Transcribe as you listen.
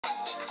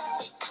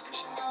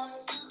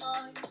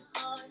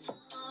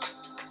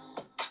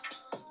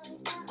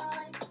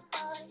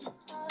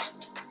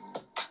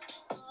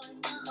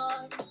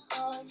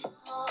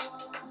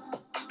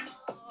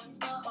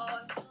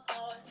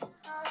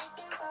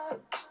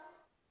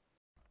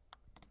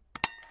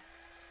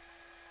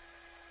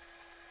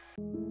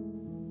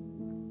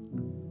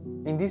In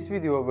this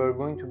video, we're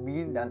going to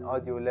build an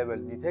audio level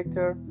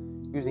detector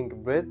using a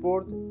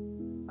breadboard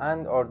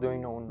and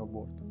Arduino UNO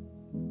board.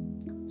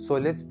 So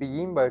let's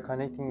begin by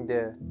connecting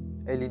the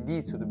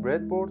LEDs to the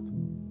breadboard.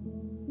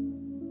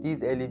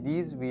 These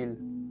LEDs will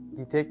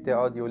detect the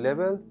audio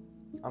level.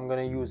 I'm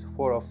going to use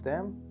 4 of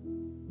them.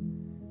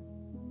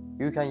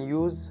 You can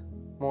use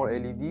more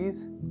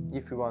LEDs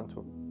if you want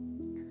to,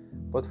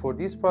 but for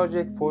this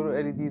project 4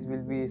 LEDs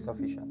will be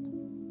sufficient.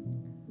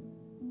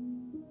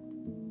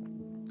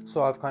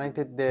 So I've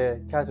connected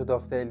the cathode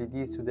of the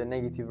LEDs to the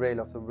negative rail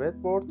of the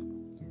breadboard,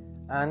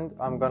 and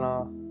I'm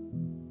gonna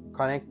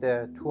connect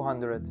the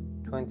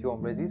 220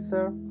 ohm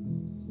resistor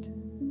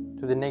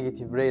to the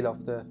negative rail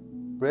of the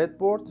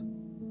breadboard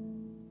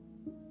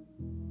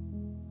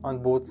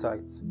on both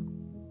sides.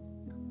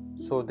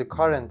 So the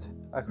current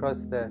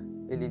across the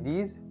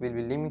LEDs will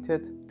be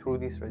limited through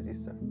this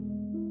resistor.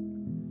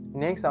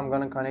 Next, I'm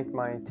gonna connect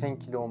my 10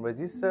 kilo ohm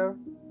resistor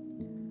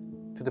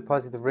to the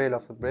positive rail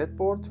of the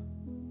breadboard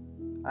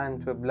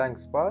and to a blank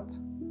spot,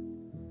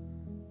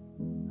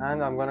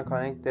 and I'm gonna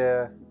connect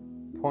the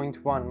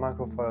 0.1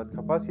 microfarad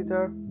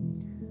capacitor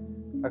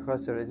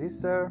across the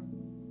resistor,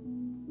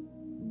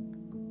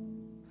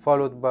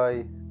 followed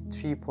by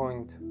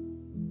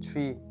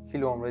 3.3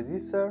 kilo ohm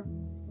resistor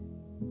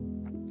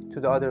to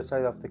the other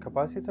side of the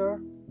capacitor,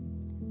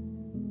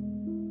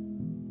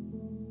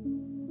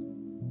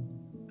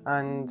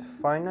 and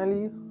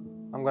finally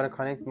I'm gonna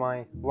connect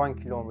my 1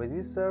 kilo ohm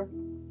resistor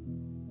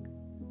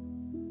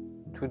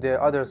to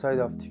the other side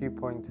of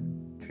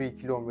 3.3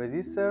 kilo ohm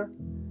resistor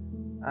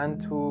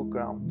and to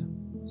ground.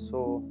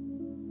 So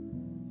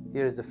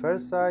here is the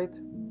first side,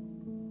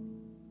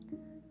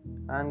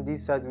 and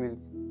this side will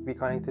be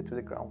connected to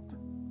the ground.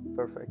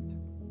 Perfect.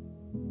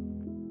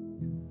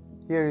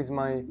 Here is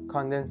my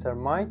condenser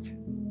mic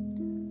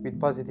with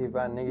positive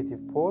and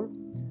negative pole.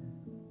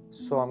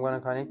 So I'm going to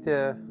connect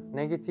the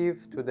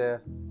negative to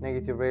the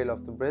negative rail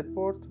of the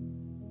breadboard,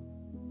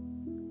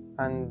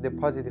 and the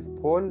positive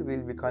pole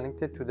will be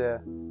connected to the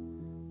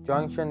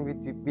junction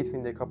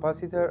between the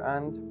capacitor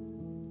and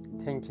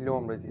 10 kilo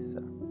ohm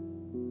resistor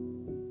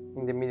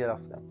in the middle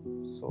of them.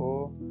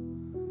 So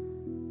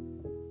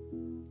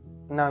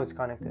now it's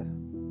connected.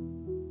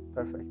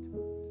 Perfect.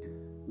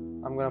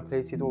 I'm gonna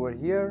place it over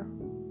here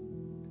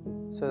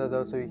so that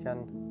also you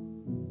can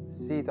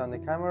see it on the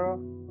camera.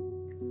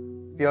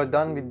 We are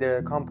done with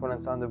the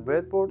components on the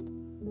breadboard.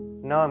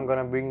 Now I'm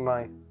gonna bring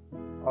my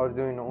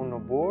Arduino UNO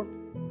board.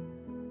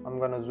 I'm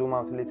gonna zoom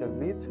out a little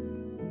bit.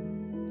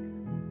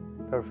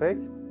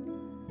 Perfect.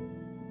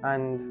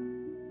 And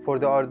for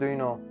the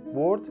Arduino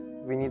board,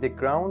 we need a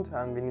ground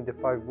and we need a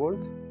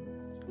 5-volt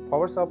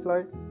power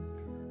supply.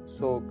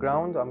 So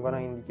ground, I'm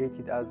gonna indicate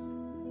it as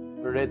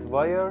red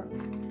wire.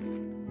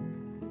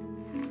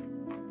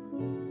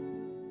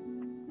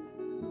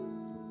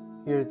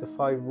 Here is the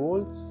 5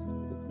 volts.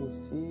 Let me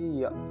see,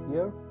 yeah,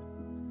 here.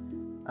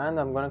 And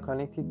I'm gonna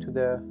connect it to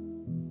the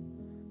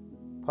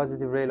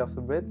positive rail of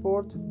the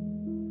breadboard.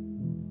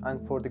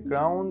 And for the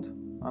ground,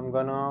 I'm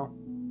gonna,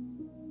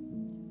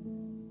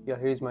 yeah,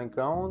 here's my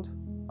ground.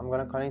 I'm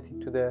gonna connect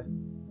it to the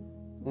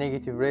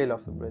negative rail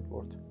of the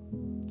breadboard.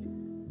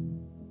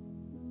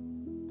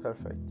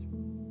 Perfect.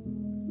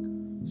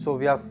 So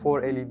we have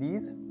 4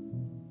 LEDs.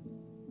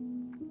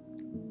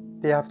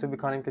 They have to be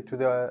connected to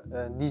the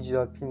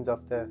digital pins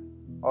of the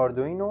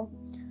Arduino.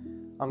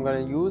 I'm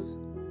gonna use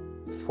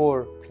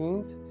 4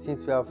 pins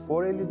since we have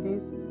 4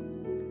 LEDs.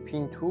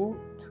 Pin 2,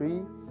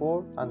 3,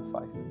 4 and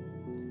 5.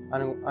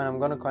 And I'm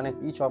gonna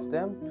connect each of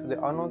them to the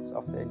anodes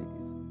of the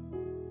LEDs.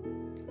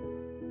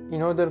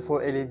 In order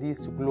for LEDs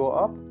to glow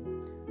up,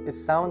 a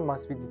sound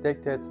must be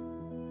detected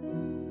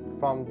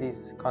from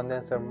this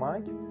condenser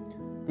mic.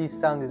 This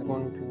sound is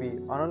going to be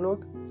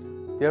analog.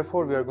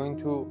 Therefore, we are going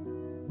to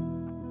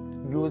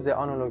use the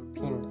analog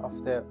pin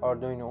of the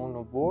Arduino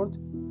UNO board.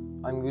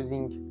 I'm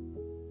using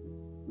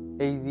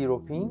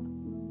A0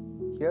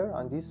 pin here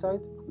on this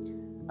side,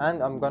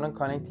 and I'm gonna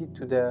connect it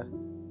to the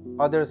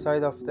other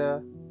side of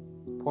the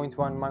 0.1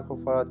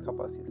 microfarad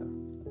capacitor.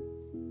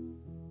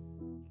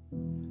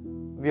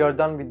 We are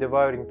done with the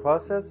wiring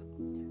process.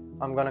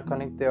 I'm gonna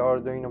connect the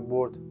Arduino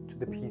board to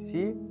the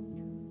PC,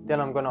 then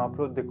I'm gonna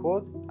upload the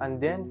code, and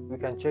then we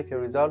can check the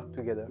result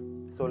together.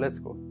 So let's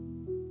go.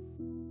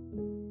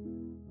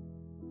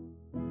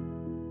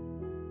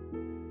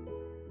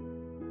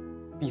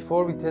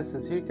 Before we test the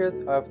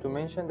circuit, I have to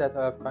mention that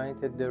I have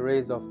connected the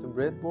rails of the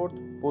breadboard,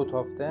 both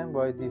of them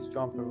by these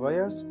jumper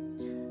wires,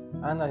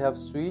 and I have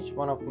switched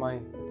one of my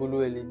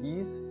blue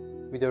LEDs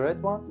with the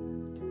red one,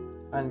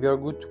 and we are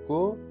good to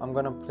go. I'm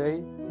gonna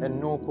play a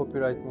no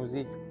copyright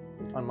music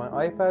on my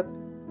iPad.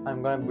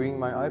 I'm gonna bring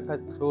my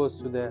iPad close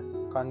to the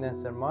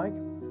condenser mic,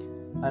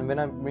 and when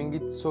I bring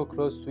it so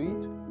close to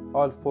it,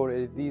 all 4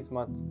 LEDs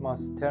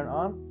must turn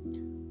on,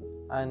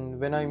 and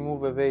when I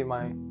move away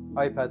my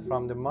iPad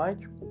from the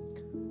mic,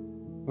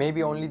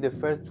 maybe only the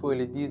first 2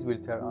 LEDs will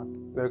turn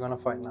on. We're gonna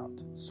find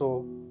out.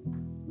 So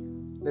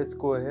let's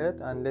go ahead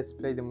and let's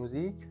play the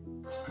music.